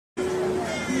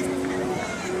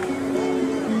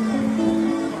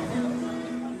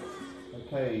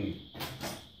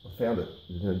found it.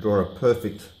 I'm going to draw a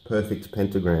perfect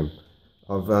pentagram.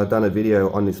 I've done a video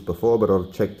on this before, but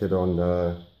I've checked it on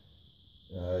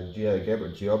GeoGebra.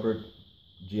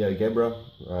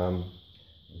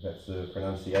 That's the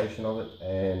pronunciation of it,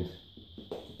 and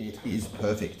it is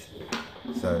perfect.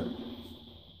 So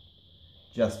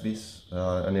just this,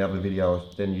 and the other video I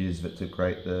then used it to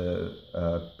create the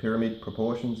pyramid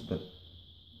proportions, but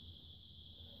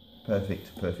perfect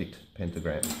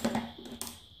pentagram.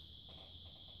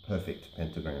 Perfect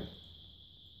pentagram.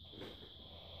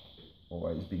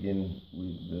 Always begin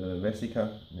with the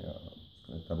vesica. Now I'm just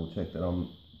going to double check that I'm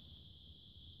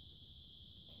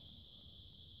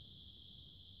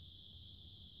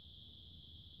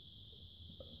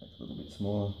make it a little bit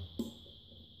smaller.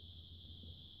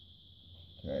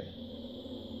 Okay.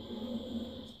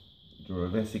 Draw a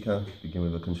vesica, begin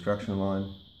with a construction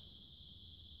line.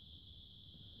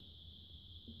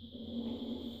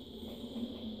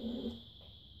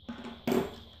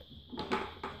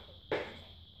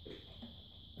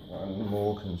 One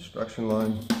more construction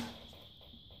line. So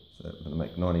we're going to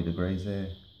make 90 degrees there.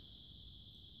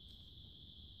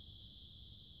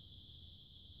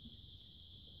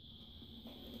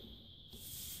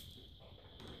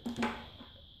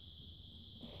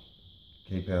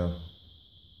 Keep our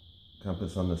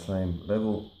compass on the same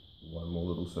level. One more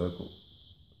little circle.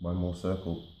 One more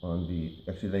circle on the,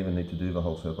 actually I don't even need to do the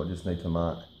whole circle, I just need to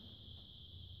mark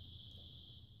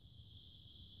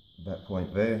that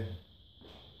point there.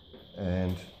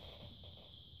 And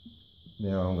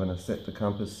now I'm going to set the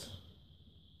compass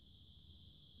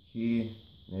here.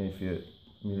 Now if you,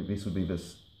 this would be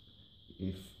this,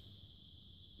 if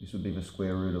this would be the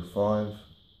square root of 5,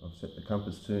 I've set the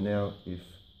compass to now. If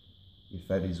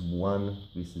that is 1,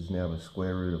 this is now the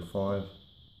square root of 5.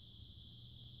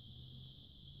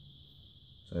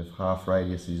 So if half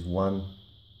radius is 1,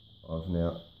 I've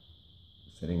now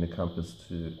setting the compass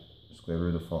to square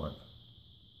root of 5.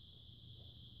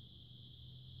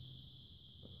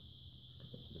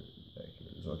 As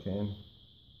accurate as I can.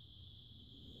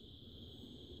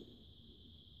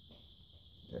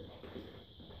 Okay.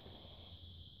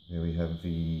 There we have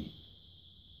the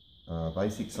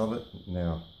basics of it.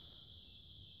 Now,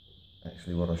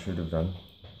 actually what I should have done,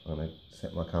 I'm going to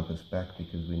set my compass back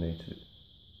because we need to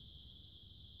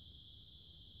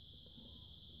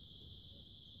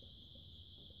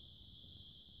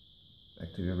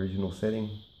back to the original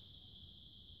setting,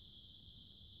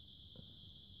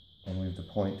 and with the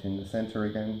point in the center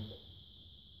again.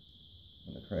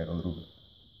 I'm going to create a little bit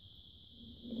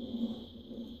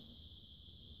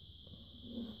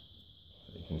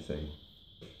so you can see.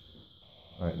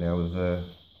 Right, now with the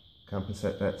compass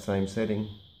at that same setting,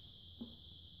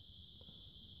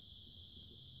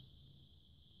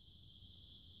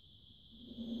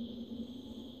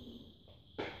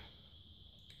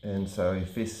 and so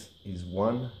if this is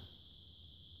 1,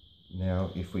 now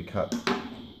if we cut,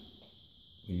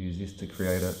 we use this to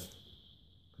create a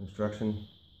construction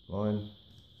line,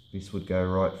 this would go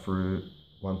right through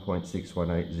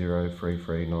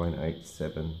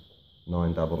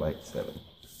 1.6180339879887.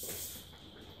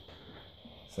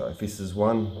 So if this is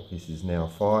 1, this is now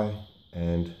phi,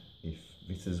 and if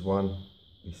this is 1,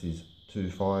 this is 2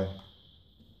 phi.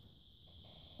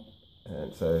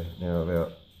 And so now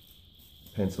about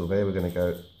pencil there, we're going to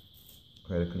go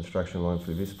create a construction line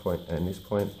through this point and this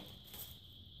point.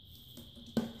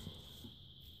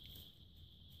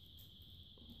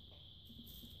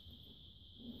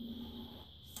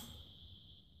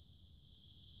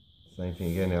 Same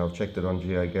thing again. Now I've checked it on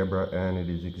GeoGebra and it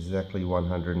is exactly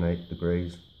 108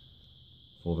 degrees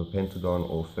for the pentagon,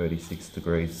 or 36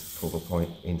 degrees for the point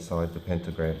inside the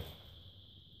pentagram.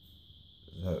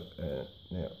 So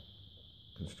now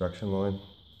construction line,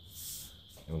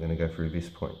 and we're going to go through this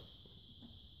point.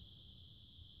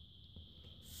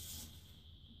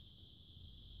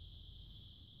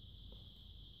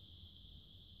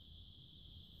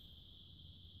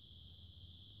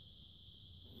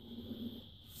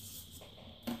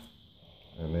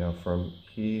 And now from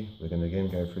here, we're going to again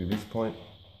go through this point.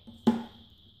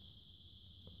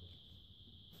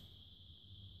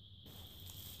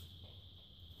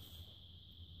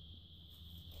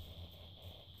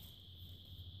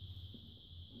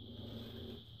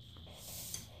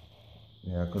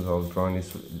 Now, because I was drawing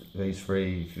these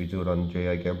three, if you do it on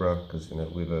GeoGebra, because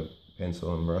with a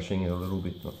pencil I'm brushing it a little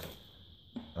bit,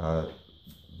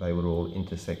 they would all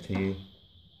intersect here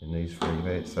in these three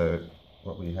there. So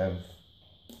what we have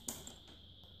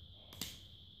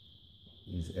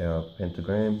is our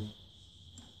pentagram.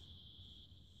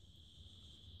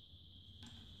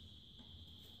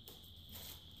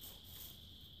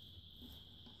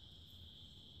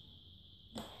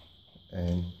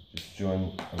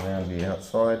 join around the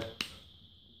outside,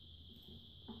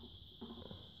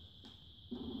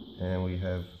 and we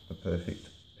have a perfect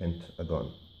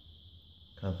pentagon.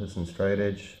 Compass and straight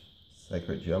edge,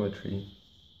 sacred geometry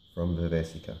from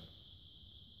Vervesica.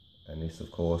 And this, of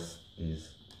course, is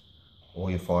all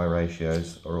your phi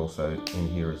ratios are also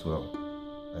in here as well.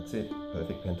 That's it,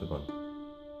 perfect pentagon.